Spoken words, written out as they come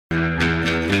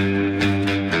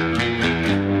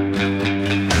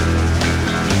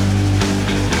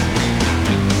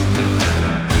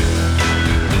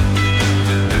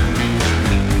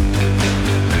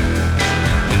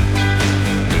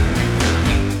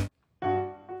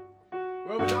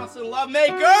love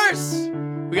makers.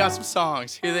 We got some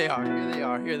songs. Here they are.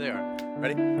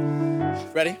 Ready?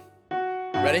 Ready?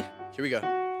 Ready? Here we go.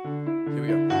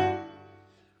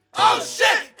 Oh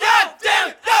shit! God damn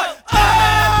it! No!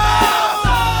 Oh!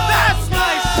 That's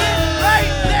my shit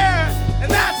right there!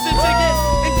 And that's the ticket!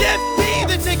 And give me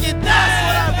the ticket! That's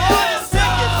what I want! Let's go!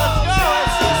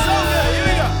 It's so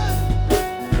good!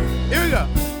 Here we go!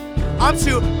 I'm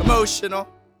too emotional.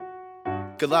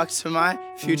 Good luck to my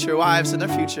future wives and their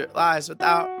future lives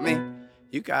without me.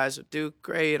 You guys will do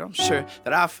great. I'm sure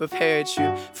that I've prepared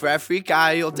you for every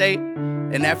guy you'll date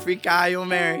and every guy you'll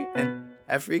marry and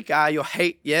every guy you'll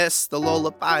hate. Yes, the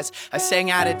lullabies I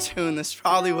sang out of tune, that's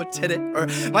probably what did it. Or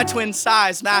my twin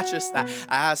size mattress that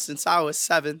I have since I was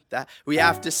 7 that we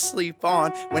have to sleep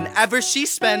on whenever she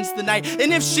spends the night.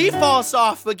 And if she falls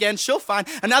off again, she'll find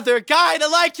another guy to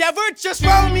like. Yeah, we're just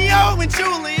Romeo and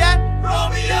Juliet.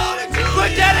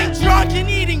 We're getting drunk and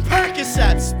eating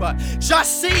Percocets, but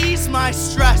just to ease my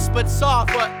stress. But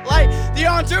soft, but light, the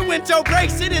yonder window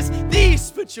breaks, it is these.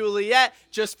 But Juliet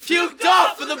just puked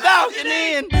off of the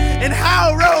balcony, and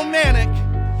how romantic.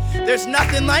 There's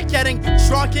nothing like getting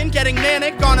drunk and getting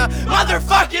manic on a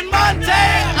motherfucking Monday.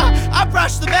 I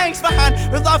brush the bangs behind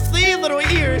her lovely little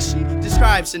ears. She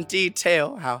describes in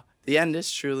detail how the end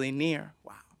is truly near.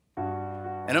 Wow.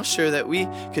 And I'm sure that we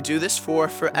could do this for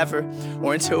forever,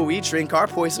 or until we drink our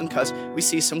poison, cause we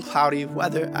see some cloudy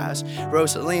weather as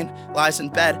Rosaline lies in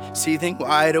bed, seething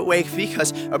wide awake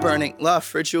because a burning love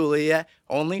for Juliet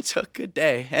only took a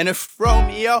day. And if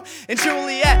Romeo and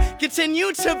Juliet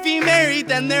continue to be married,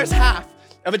 then there's half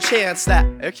of a chance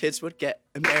that their kids would get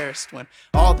embarrassed when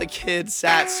all the kids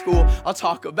at school all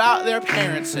talk about their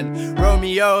parents, and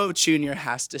Romeo Jr.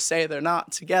 has to say they're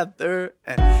not together,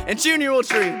 and Junior will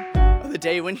dream the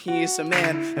day when he's a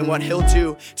man and what he'll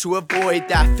do to avoid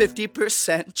that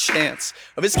 50% chance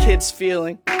of his kids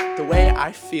feeling the way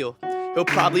I feel. He'll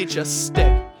probably just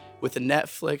stick with the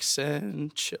Netflix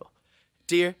and chill.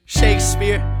 Dear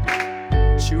Shakespeare,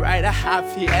 would you write a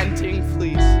happy ending,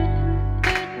 please?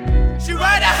 Would you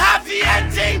write a happy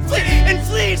ending, please? And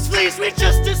please, please, we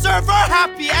just deserve our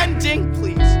happy ending,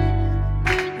 please.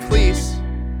 Please.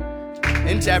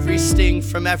 And every sting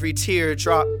from every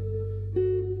teardrop,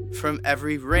 from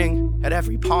every ring at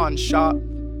every pawn shop.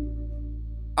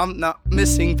 I'm not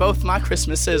missing both my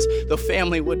Christmases, though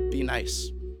family would be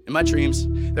nice. In my dreams,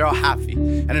 they're all happy,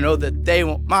 and I know that they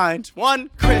won't mind. One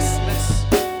Christmas,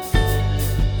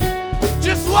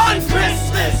 just one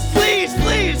Christmas, please,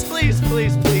 please, please,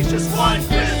 please, please, just one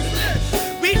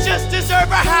Christmas. We just deserve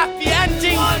a happy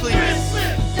ending,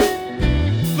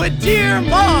 please. But dear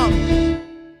Mom,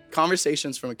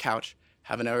 conversations from a couch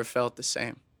haven't ever felt the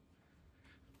same.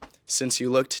 Since you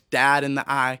looked Dad in the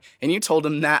eye and you told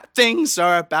him that things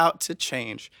are about to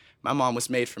change. My mom was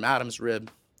made from Adam's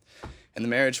rib, and the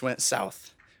marriage went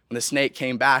south when the snake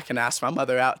came back and asked my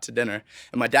mother out to dinner.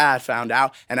 And my dad found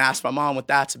out and asked my mom what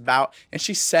that's about, and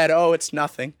she said, oh, it's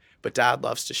nothing, but Dad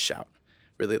loves to shout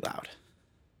really loud.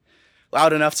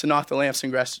 Loud enough to knock the lamps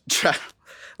and dressers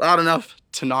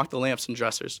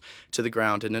to the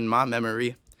ground. And in my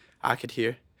memory, I could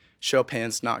hear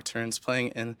Chopin's nocturnes playing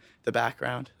in the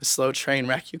background. A slow train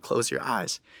wreck, you close your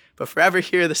eyes, but forever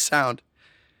hear the sound.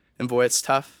 And boy, it's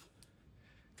tough,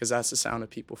 because that's the sound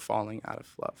of people falling out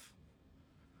of love.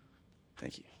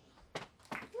 Thank you.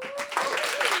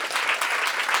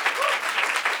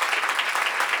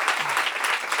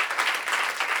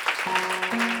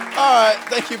 All right,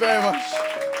 thank you very much.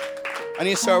 I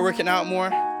need to start working out more.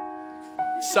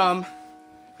 I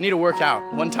need to work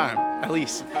out one time, at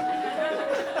least.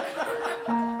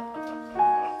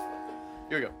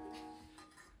 Here we go.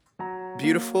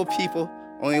 Beautiful people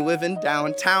only live in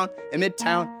downtown and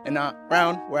midtown and not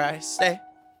around where I stay.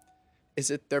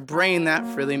 Is it their brain that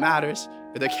really matters,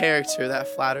 or their character that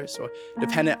flatters, or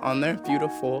dependent on their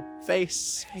beautiful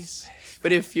face?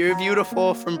 But if you're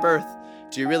beautiful from birth,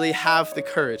 do you really have the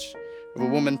courage of a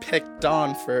woman picked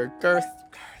on for girth?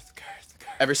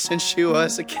 Ever since she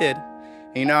was a kid,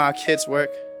 and you know how kids work,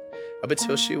 up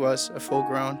until she was a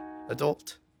full-grown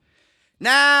adult.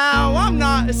 Now, I'm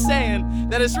not saying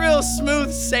that it's real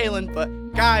smooth sailing, but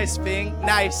guys being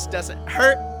nice doesn't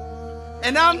hurt.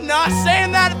 And I'm not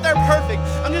saying that they're perfect,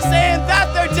 I'm just saying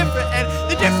that they're different, and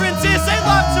the difference is they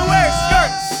love to wear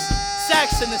skirts.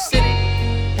 Sex in the city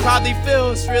probably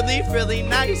feels really, really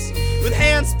nice, with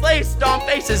hands placed on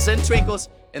faces and twinkles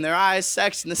in their eyes.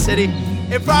 Sex in the city,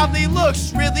 it probably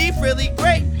looks really, really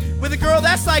great, with a girl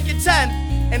that's like a 10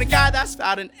 and a guy that's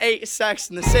about an 8. Sex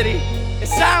in the city, it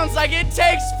sounds like it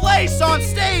takes place on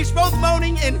stage, both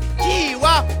moaning in key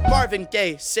while Marvin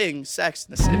Gaye sings Sex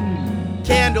in the City.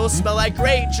 Candles smell like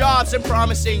great jobs and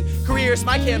promising careers.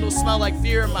 My candles smell like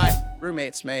fear. My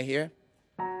roommates may hear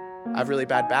I have really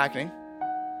bad back knee.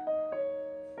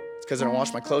 It's because I don't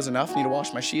wash my clothes enough. I need to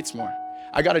wash my sheets more.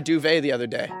 I got a duvet the other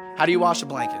day. How do you wash a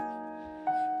blanket?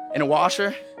 In a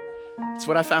washer? That's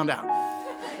what I found out.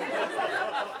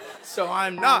 So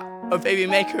I'm not a baby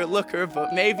maker looker,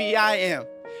 but maybe I am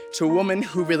to a woman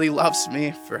who really loves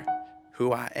me for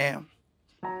who I am.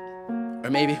 Or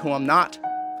maybe who I'm not.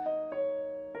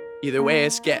 Either way,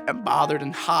 it's getting bothered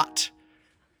and hot.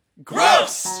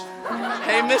 Gross!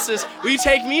 Hey, missus, will you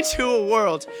take me to a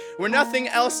world where nothing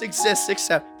else exists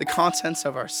except the contents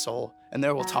of our soul? And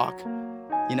there we'll talk,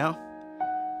 you know?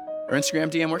 Or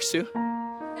Instagram DM works too.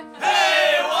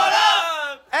 Hey, what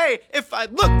up? Hey, if I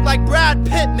look like Brad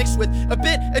Pitt mixed with a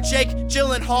bit of Jake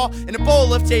Gyllenhaal and a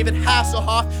bowl of David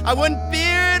Hasselhoff, I wouldn't be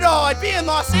here at all. I'd be in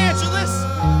Los Angeles.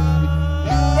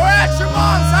 Or at your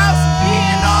mom's house,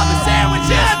 eating all the sandwiches.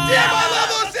 Damn, I love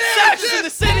those sandwiches. Sex in the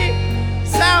City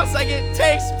sounds like it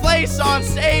takes place on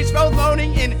stage, both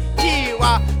loading in key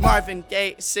while Marvin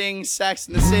Gaye sings Sex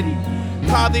in the City.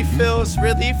 Probably feels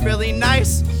really, really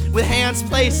nice with hands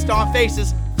placed on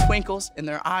faces, twinkles in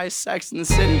their eyes. Sex in the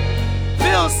City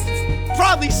feels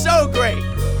probably so great,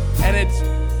 and it's,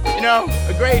 you know,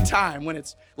 a great time when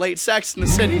it's late Sex in the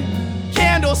City.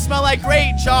 Candles smell like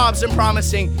great jobs and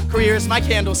promising careers. My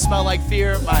candles smell like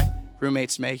fear. My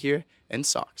roommates may hear, and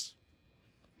socks.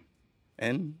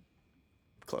 And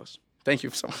clothes. Thank you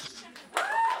so much.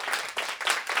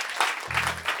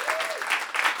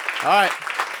 All right.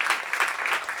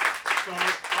 So I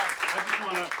just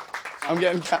want to. I'm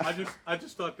getting. I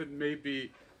just thought that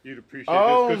maybe you'd appreciate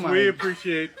Oh this because my. we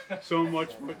appreciate so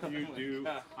much what you do.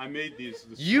 I made these.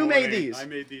 This You morning. made these? I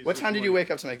made these. What this time did you morning.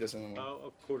 wake up to make this in the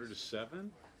morning? A 6:45.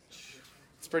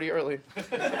 It's pretty early.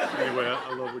 Anyway,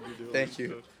 I love what you do. Thank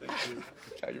you. So,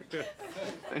 thank you.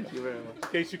 Thank you very much. In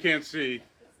case you can't see,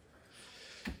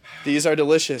 These are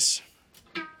delicious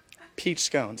peach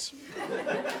scones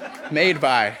made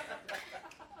by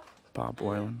Bob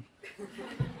Boylan.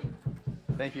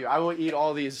 Thank you. I will eat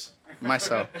all these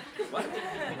myself.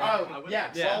 Oh,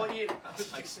 yeah. So I'll eat.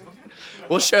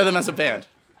 We'll share them as a band.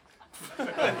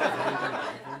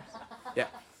 Yeah.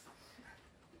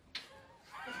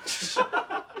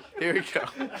 Here we go.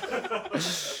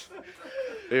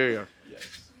 Here we go.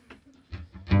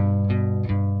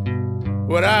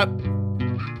 What up,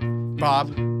 Bob?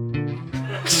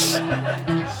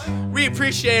 We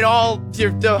appreciate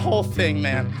the whole thing,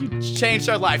 man. You changed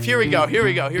our life. Here we go.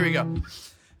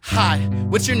 Hi,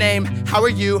 what's your name? How are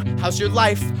you? How's your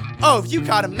life? Oh, you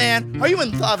got a man. Are you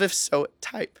in love? If so,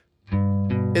 type.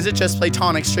 Is it just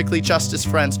platonic, strictly just as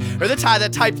friends? Or the tie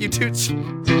that type you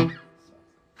to...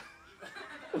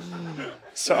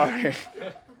 Sorry.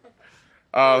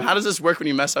 How does this work when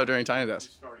you mess up during Tiny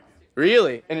Desk? start again.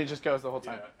 Really? And it just goes the whole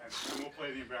time? And we'll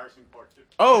play the embarrassing part too.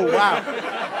 Oh, wow.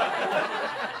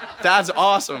 That's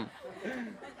awesome.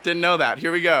 Didn't know that.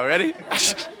 Here we go. Ready?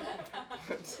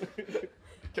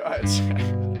 Go ahead.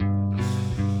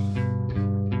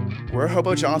 We're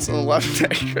Hobo Johnson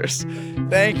 11 Acres.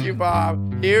 Thank you,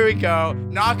 Bob. Here we go.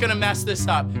 Not gonna mess this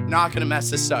up.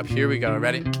 Here we go.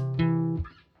 Ready?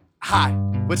 Hi,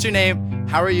 what's your name?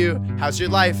 How are you? How's your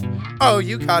life? Oh,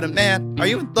 you got a man. Are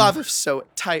you in love? If so,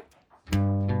 type.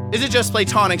 Is it just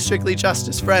platonic, strictly just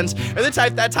as friends? Or the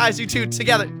type that ties you two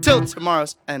together till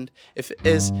tomorrow's end? If it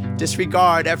is,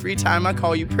 disregard every time I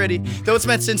call you pretty. Though it's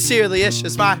meant sincerely, it's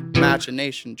just my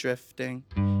imagination drifting.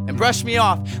 And brush me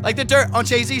off like the dirt on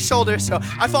Jay-Z's shoulder. So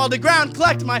I fall to the ground,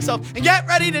 collect myself, and get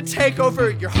ready to take over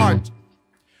your heart.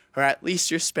 Or at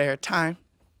least your spare time.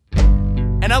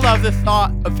 And I love the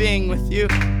thought of being with you.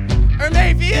 Or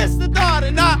maybe it's the thought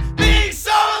of not being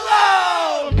so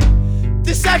alone.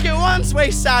 The second one's way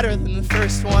sadder than the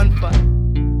first one, but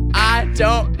I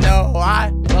don't know. I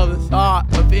love the thought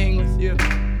of being with you.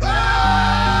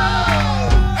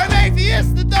 Oh! Or maybe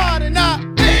it's the thought of not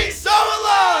being so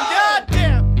alone. God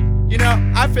damn. You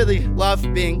know, I really love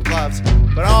being loved,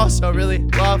 but I also really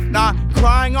love not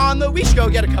crying on the. We should go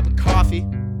get a cup of coffee,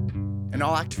 and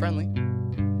I'll act friendly.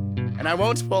 And I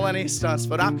won't pull any stunts,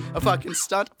 but I'm a fucking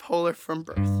stunt puller from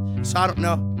birth. So I don't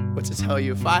know what to tell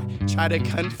you if I try to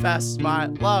confess my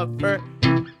love for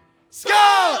Skull!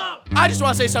 I just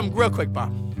want to say something real quick,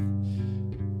 Bob.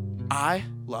 I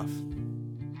love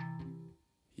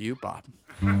you, Bob.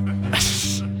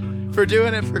 For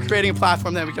doing it, for creating a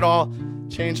platform that we could all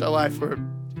change our life. We're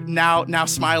now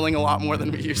smiling a lot more than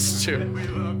we used to. We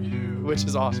love you. Which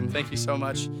is awesome. Thank you so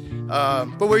much.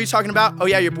 But what were you talking about? Oh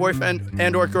yeah, your boyfriend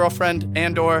and/or girlfriend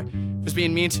and/or was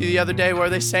being mean to you the other day. What are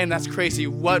they saying? That's crazy.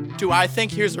 What do I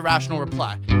think? Here's a rational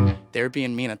reply. They were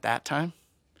being mean at that time.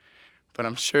 but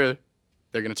I'm sure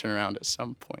they're gonna turn around at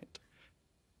some point.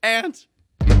 And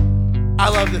I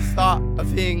love the thought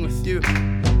of being with you.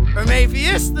 Or maybe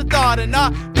it's the thought of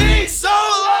not being so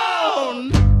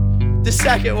alone. The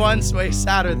second one's way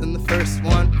sadder than the first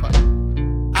one, but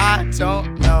I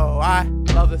don't know. I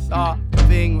love the thought of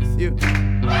being with you.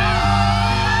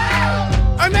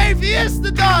 Or maybe it's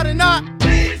the thought of not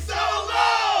being so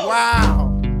alone. Wow.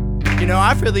 You know,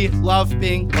 I really love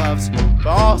being loved, but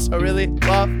also really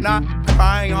love not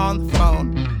crying on the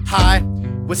phone. Hi,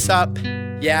 what's up?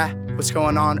 Yeah, what's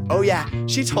going on? Oh yeah,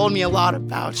 she told me a lot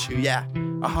about you, yeah.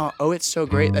 Oh, it's so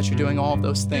great that you're doing all of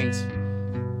those things.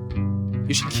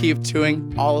 You should keep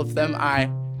doing all of them, I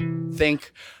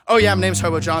think. Oh yeah, my name's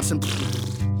Hobo Johnson.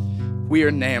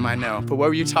 Weird name, I know. But what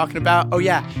were you talking about? Oh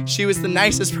yeah, she was the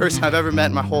nicest person I've ever met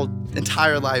in my whole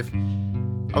entire life.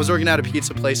 I was working at a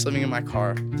pizza place, living in my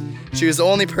car. She was the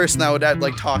only person that would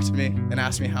talk to me and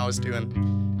ask me how I was doing.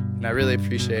 And I really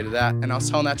appreciated that. And I was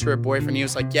telling that to her boyfriend. He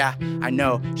was like, yeah, I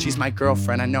know. She's my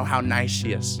girlfriend. I know how nice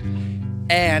she is.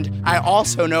 And I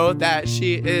also know that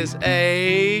she is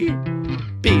a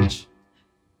peach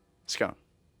scone.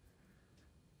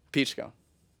 Peach scone.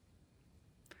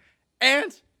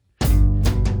 And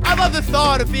I love the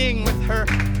thought of being with her.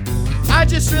 I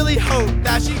just really hope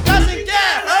that she doesn't get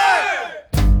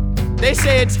hurt. They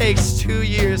say it takes 2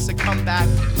 years to come back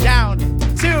down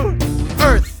to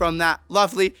earth from that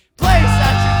lovely place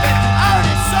that you've been out.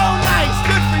 It's so nice,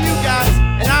 good for you guys,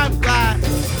 and I'm glad.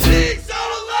 Being so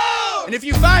alone. And if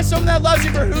you find someone that loves you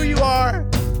for who you are,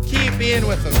 keep being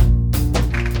with them,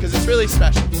 because it's really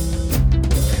special.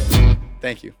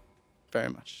 Thank you very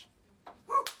much.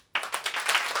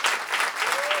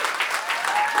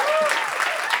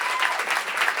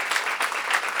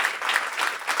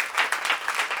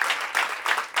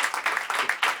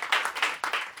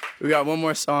 We got one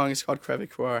more song. It's called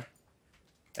Crevecoeur,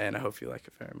 and I hope you like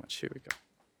it very much. Here we go.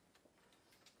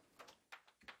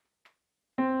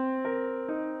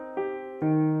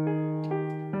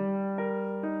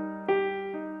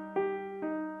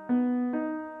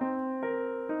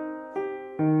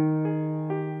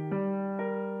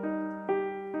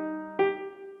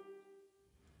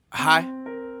 Hi,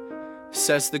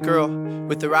 says the girl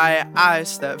with the riot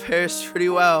eyes that pairs pretty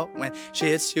well when she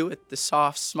hits you with the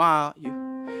soft smile. You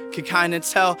can kinda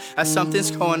tell that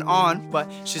something's going on, but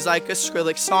she's like a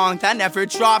Skrillex song that never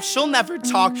drops. She'll never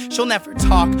talk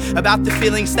about the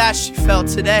feelings that she felt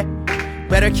today.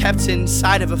 Better kept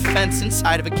inside of a fence,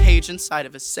 inside of a cage, inside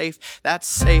of a safe that's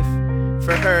safe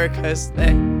for her, cause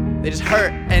they just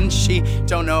hurt and she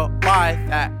don't know why.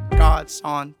 That God's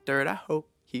on dirt, I hope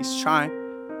he's trying.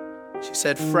 She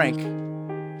said, Frank,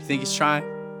 you think he's trying?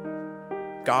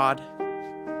 God,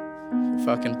 you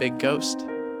fucking big ghost.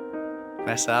 And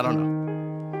I said, I don't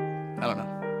know.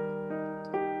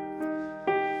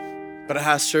 But I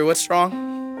asked her, what's wrong?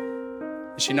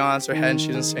 And she nods her head and she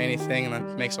doesn't say anything, and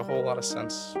that makes a whole lot of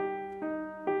sense.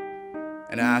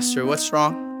 And I asked her, what's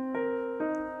wrong?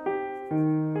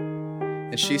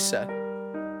 And she said,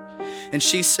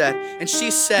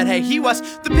 hey, he was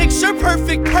the picture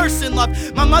perfect person,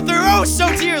 loved my mother oh so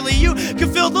dearly. You could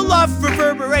feel the love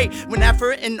reverberate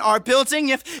whenever in our building.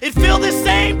 If it feel the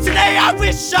same today, I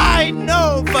wish I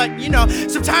know. But you know,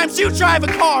 sometimes you drive a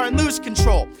car and lose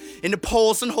control into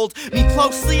poles and hold me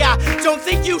closely. I don't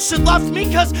think you should love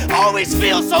me, cause I always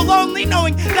feel so lonely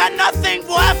knowing that nothing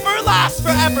will ever last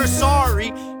forever.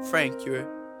 Sorry, Frank, you're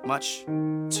much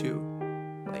too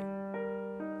late.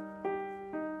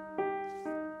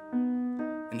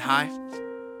 And hi,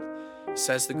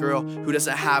 says the girl who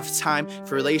doesn't have time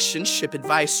for relationship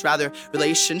advice, rather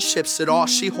relationships at all.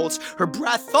 She holds her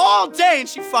breath all day and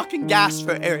she fucking gasps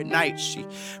for air at night. She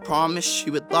promised she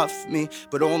would love me,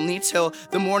 but only till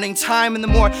the morning time. And the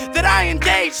more that I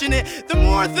engage in it, the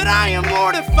more that I am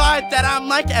mortified that I'm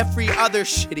like every other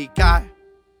shitty guy.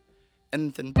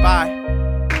 And then bye,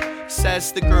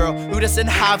 says the girl who doesn't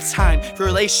have time for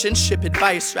relationship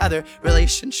advice, rather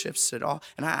relationships at all.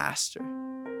 And I asked her,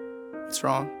 what's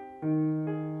wrong?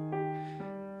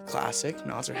 Classic,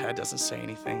 nods her head, doesn't say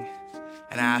anything.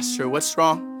 And I asked her, what's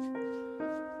wrong?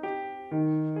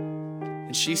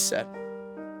 And she said,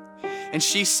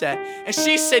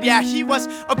 yeah, he was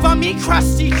a bummy,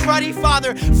 crusty, cruddy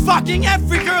father, fucking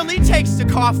every girl he takes to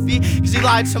coffee, cause he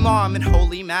lied to mom in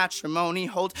holy matrimony.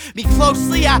 Hold me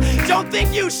closely, I don't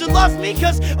think you should love me,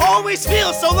 cause I always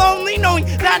feel so lonely knowing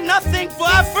that nothing will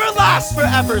ever last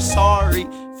forever. Sorry,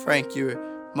 Frank, you're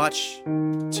much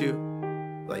too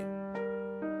late.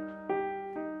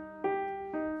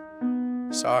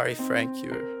 Sorry, Frank,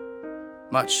 you're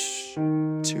much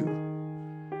too